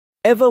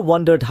Ever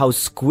wondered how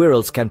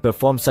squirrels can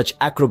perform such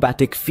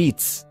acrobatic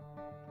feats?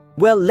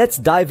 Well, let's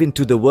dive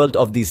into the world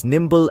of these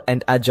nimble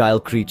and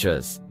agile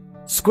creatures.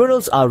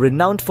 Squirrels are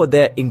renowned for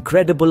their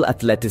incredible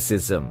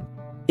athleticism.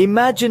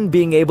 Imagine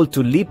being able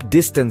to leap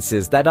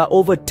distances that are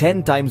over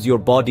 10 times your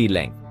body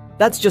length.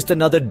 That's just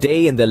another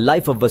day in the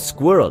life of a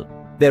squirrel.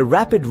 Their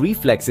rapid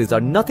reflexes are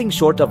nothing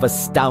short of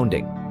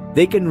astounding.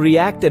 They can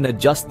react and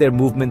adjust their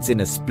movements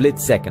in a split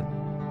second.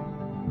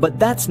 But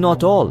that's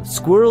not all.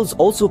 Squirrels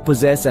also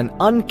possess an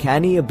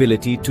uncanny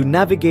ability to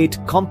navigate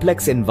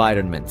complex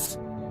environments.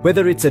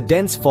 Whether it's a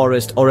dense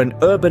forest or an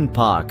urban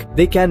park,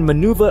 they can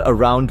maneuver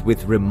around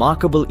with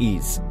remarkable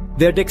ease.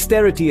 Their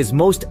dexterity is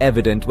most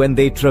evident when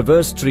they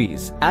traverse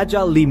trees,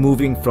 agilely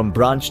moving from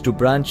branch to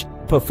branch,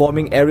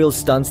 performing aerial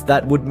stunts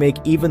that would make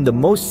even the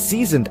most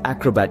seasoned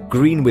acrobat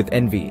green with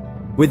envy.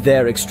 With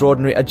their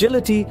extraordinary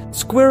agility,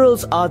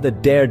 squirrels are the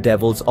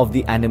daredevils of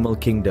the animal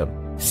kingdom.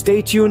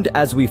 Stay tuned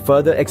as we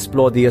further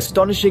explore the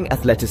astonishing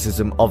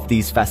athleticism of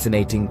these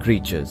fascinating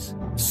creatures.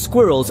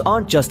 Squirrels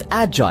aren't just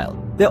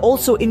agile, they're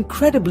also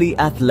incredibly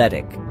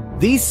athletic.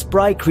 These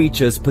spry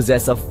creatures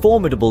possess a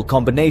formidable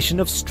combination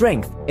of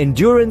strength,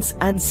 endurance,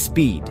 and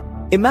speed.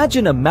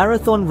 Imagine a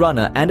marathon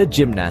runner and a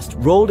gymnast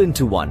rolled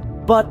into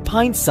one, but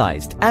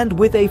pint-sized and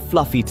with a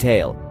fluffy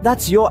tail.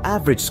 That's your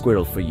average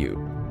squirrel for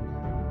you.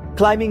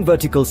 Climbing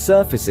vertical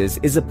surfaces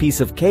is a piece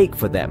of cake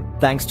for them,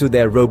 thanks to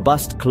their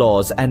robust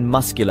claws and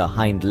muscular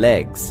hind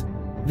legs.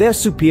 Their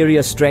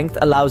superior strength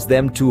allows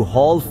them to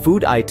haul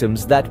food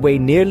items that weigh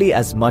nearly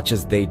as much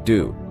as they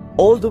do,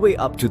 all the way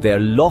up to their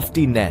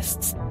lofty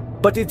nests.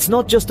 But it's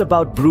not just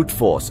about brute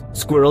force.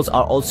 Squirrels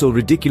are also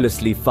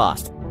ridiculously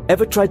fast.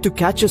 Ever tried to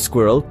catch a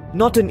squirrel?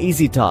 Not an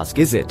easy task,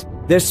 is it?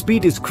 Their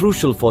speed is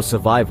crucial for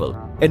survival,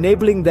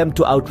 enabling them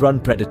to outrun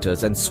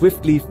predators and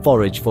swiftly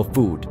forage for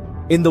food.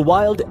 In the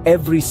wild,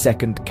 every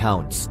second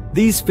counts.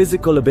 These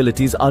physical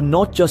abilities are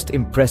not just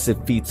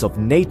impressive feats of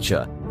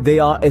nature, they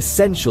are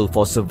essential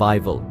for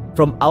survival.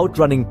 From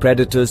outrunning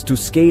predators to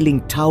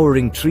scaling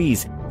towering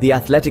trees, the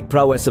athletic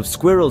prowess of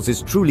squirrels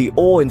is truly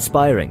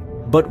awe-inspiring.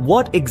 But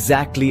what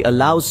exactly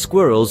allows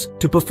squirrels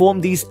to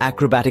perform these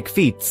acrobatic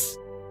feats?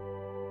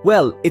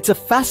 Well, it's a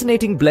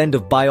fascinating blend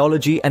of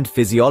biology and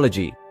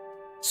physiology.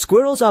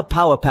 Squirrels are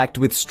power-packed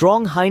with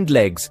strong hind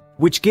legs,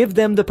 which give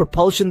them the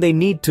propulsion they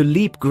need to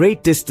leap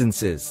great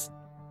distances.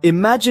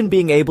 Imagine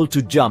being able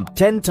to jump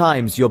 10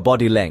 times your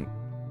body length.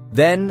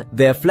 Then,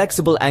 their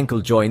flexible ankle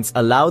joints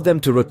allow them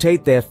to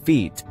rotate their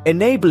feet,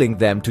 enabling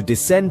them to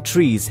descend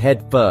trees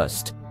head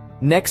first.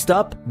 Next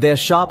up, their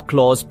sharp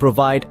claws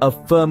provide a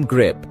firm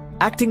grip,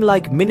 acting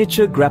like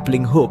miniature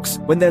grappling hooks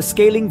when they're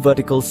scaling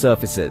vertical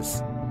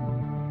surfaces.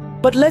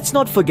 But let's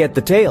not forget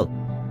the tail.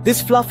 This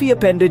fluffy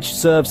appendage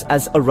serves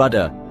as a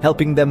rudder,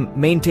 helping them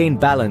maintain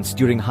balance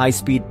during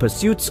high-speed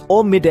pursuits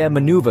or mid-air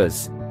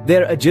maneuvers.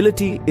 Their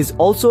agility is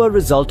also a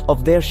result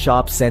of their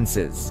sharp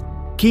senses.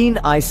 Keen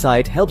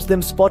eyesight helps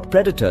them spot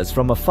predators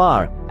from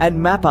afar and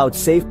map out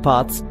safe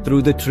paths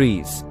through the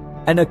trees.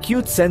 An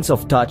acute sense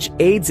of touch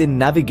aids in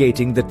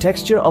navigating the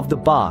texture of the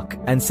bark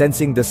and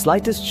sensing the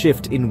slightest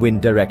shift in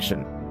wind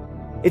direction.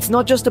 It's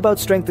not just about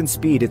strength and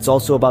speed, it's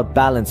also about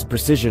balance,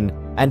 precision,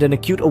 and an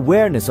acute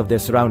awareness of their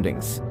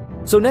surroundings.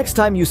 So next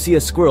time you see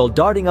a squirrel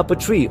darting up a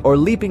tree or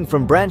leaping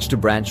from branch to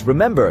branch,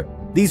 remember,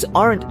 these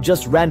aren't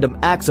just random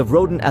acts of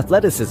rodent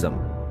athleticism.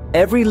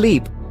 Every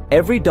leap,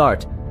 every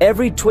dart,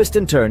 every twist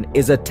and turn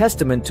is a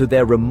testament to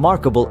their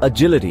remarkable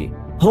agility,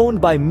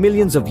 honed by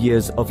millions of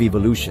years of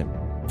evolution.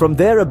 From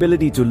their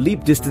ability to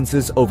leap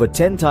distances over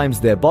 10 times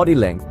their body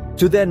length,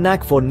 to their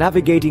knack for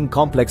navigating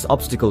complex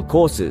obstacle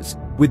courses,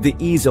 with the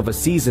ease of a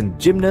seasoned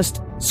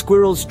gymnast,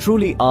 squirrels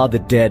truly are the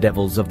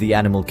daredevils of the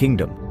animal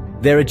kingdom.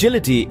 Their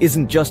agility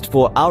isn't just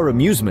for our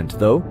amusement,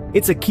 though.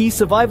 It's a key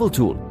survival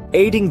tool,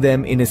 aiding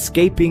them in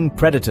escaping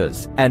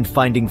predators and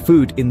finding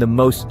food in the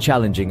most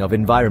challenging of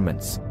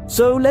environments.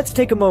 So let's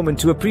take a moment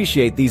to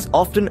appreciate these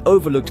often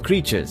overlooked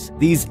creatures,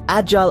 these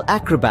agile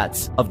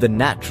acrobats of the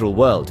natural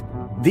world.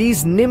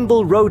 These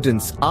nimble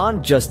rodents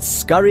aren't just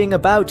scurrying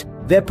about,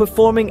 they're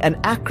performing an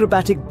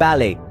acrobatic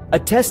ballet, a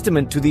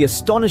testament to the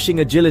astonishing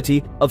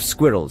agility of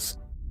squirrels.